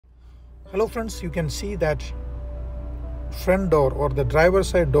Hello friends, you can see that front door or the driver's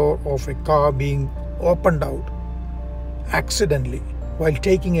side door of a car being opened out accidentally while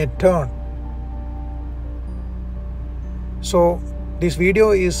taking a turn. So this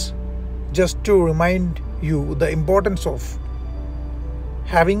video is just to remind you the importance of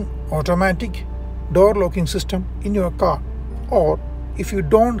having automatic door locking system in your car, or if you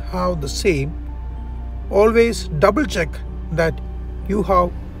don't have the same, always double check that you have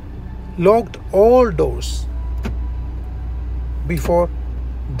locked all doors before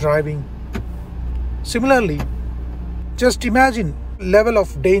driving. Similarly, just imagine level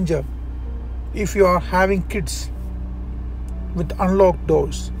of danger if you are having kids with unlocked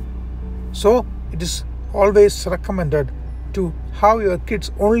doors. So it is always recommended to have your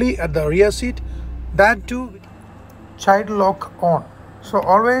kids only at the rear seat, that too with child lock on. So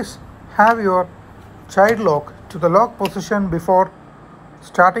always have your child lock to the lock position before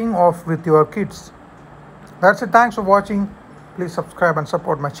starting off with your kids. That's it. Thanks for watching. Please subscribe and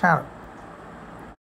support my channel.